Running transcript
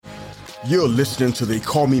You're listening to the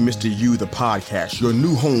Call Me Mr. You, the podcast, your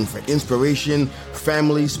new home for inspiration,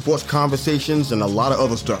 family, sports conversations, and a lot of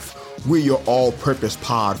other stuff. We're your all-purpose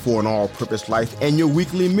pod for an all-purpose life and your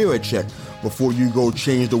weekly mirror check before you go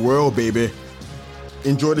change the world, baby.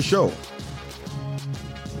 Enjoy the show.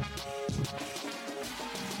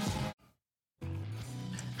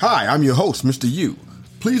 Hi, I'm your host, Mr. You.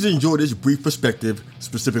 Please enjoy this brief perspective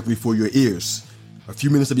specifically for your ears. A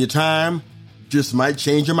few minutes of your time just might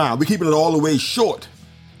change your mind. We're keeping it all the way short.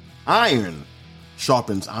 Iron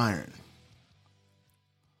sharpens iron.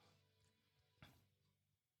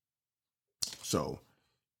 So,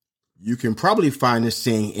 you can probably find this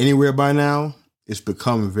saying anywhere by now. It's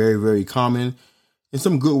become very, very common in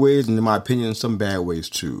some good ways, and in my opinion, some bad ways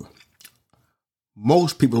too.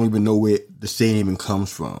 Most people don't even know where the saying even comes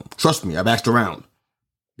from. Trust me, I've asked around.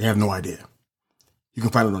 They have no idea. You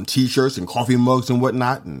can find it on t-shirts and coffee mugs and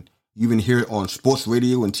whatnot, and you even hear it on sports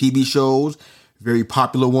radio and TV shows, very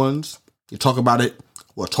popular ones. You talk about it,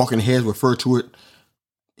 or talking heads refer to it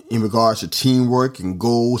in regards to teamwork and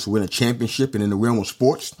goals to win a championship and in the realm of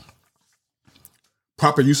sports.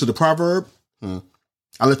 Proper use of the proverb? I'll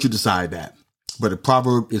let you decide that. But the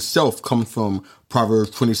proverb itself comes from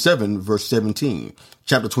Proverbs 27, verse 17.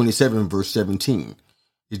 Chapter 27, verse 17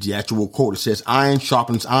 is the actual quote. It says, "Iron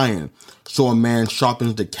sharpens iron, so a man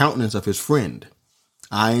sharpens the countenance of his friend."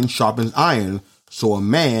 Iron sharpens iron, so a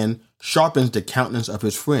man sharpens the countenance of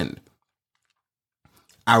his friend.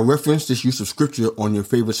 I reference this use of scripture on your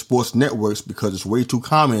favorite sports networks because it's way too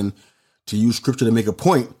common to use scripture to make a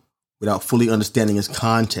point without fully understanding its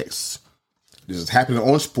context. This is happening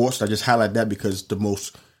on sports. I just highlight that because it's the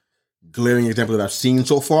most glaring example that I've seen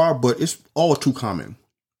so far, but it's all too common.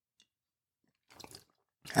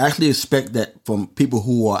 I actually expect that from people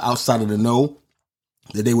who are outside of the know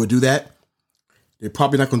that they would do that. They're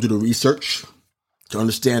probably not going to do the research to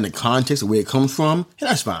understand the context of where it comes from, and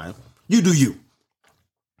that's fine. You do you.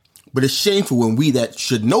 But it's shameful when we that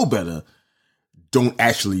should know better don't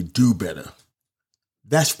actually do better.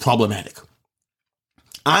 That's problematic.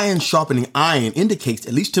 Iron sharpening iron indicates,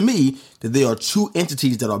 at least to me, that there are two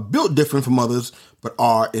entities that are built different from others, but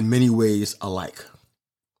are in many ways alike.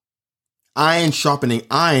 Iron sharpening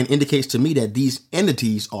iron indicates to me that these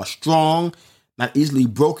entities are strong, not easily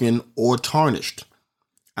broken or tarnished.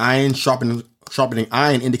 Iron sharpening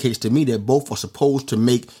iron indicates to me that both are supposed to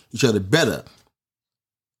make each other better,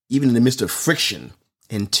 even in the midst of friction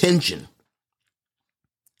and tension.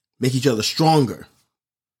 Make each other stronger.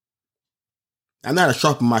 I'm not a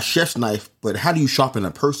sharpen my chef's knife, but how do you sharpen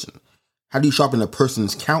a person? How do you sharpen a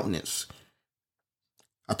person's countenance?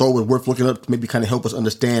 I thought it was worth looking up to maybe kind of help us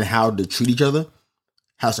understand how to treat each other,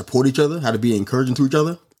 how to support each other, how to be encouraging to each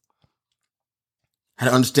other, how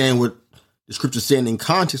to understand what the scripture's saying in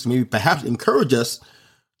context, maybe perhaps encourage us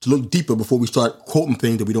to look deeper before we start quoting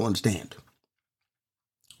things that we don't understand.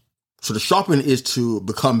 So the sharpen is to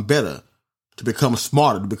become better, to become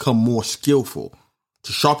smarter, to become more skillful.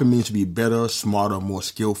 To sharpen means to be better, smarter, more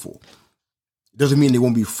skillful. It doesn't mean there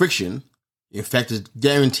won't be friction. In fact, it's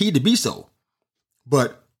guaranteed to be so.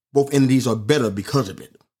 But both entities are better because of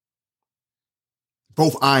it.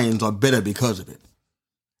 Both irons are better because of it.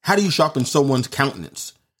 How do you sharpen someone's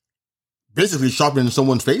countenance? Basically sharpening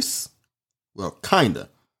someone's face? Well, kinda.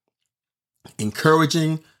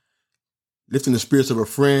 Encouraging, lifting the spirits of a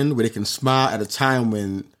friend where they can smile at a time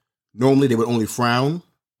when normally they would only frown.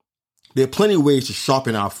 There are plenty of ways to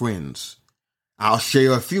sharpen our friends. I'll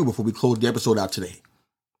share a few before we close the episode out today.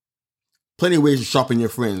 Plenty of ways to sharpen your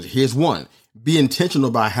friends. Here's one. Be intentional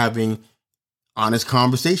about having honest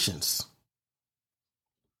conversations.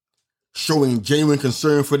 Showing genuine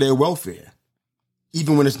concern for their welfare,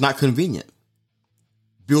 even when it's not convenient.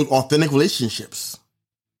 Build authentic relationships.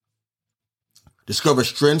 Discover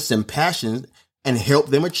strengths and passions and help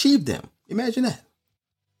them achieve them. Imagine that.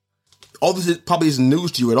 All this probably isn't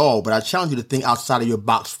news to you at all, but I challenge you to think outside of your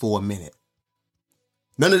box for a minute.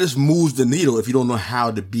 None of this moves the needle if you don't know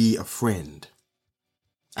how to be a friend.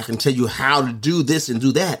 I can tell you how to do this and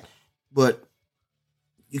do that, but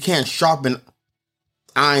you can't sharpen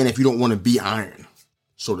iron if you don't want to be iron,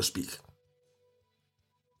 so to speak.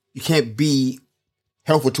 You can't be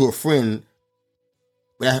helpful to a friend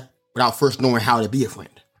without first knowing how to be a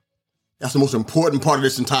friend. That's the most important part of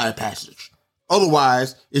this entire passage.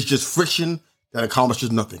 Otherwise, it's just friction that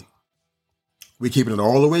accomplishes nothing. We're keeping it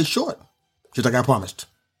all the way short, just like I promised.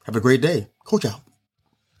 Have a great day. Coach out.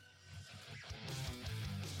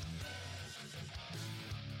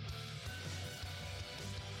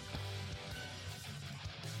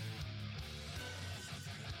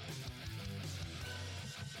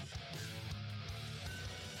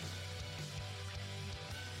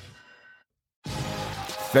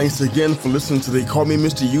 Thanks again for listening to They Call Me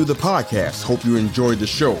Mr. You, the podcast. Hope you enjoyed the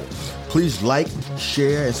show. Please like,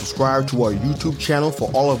 share, and subscribe to our YouTube channel for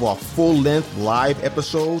all of our full-length live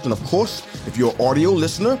episodes. And of course, if you're an audio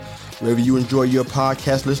listener, wherever you enjoy your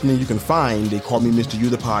podcast listening, you can find They Call Me Mr. You,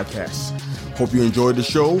 the podcast. Hope you enjoyed the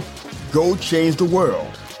show. Go change the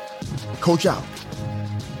world. Coach out.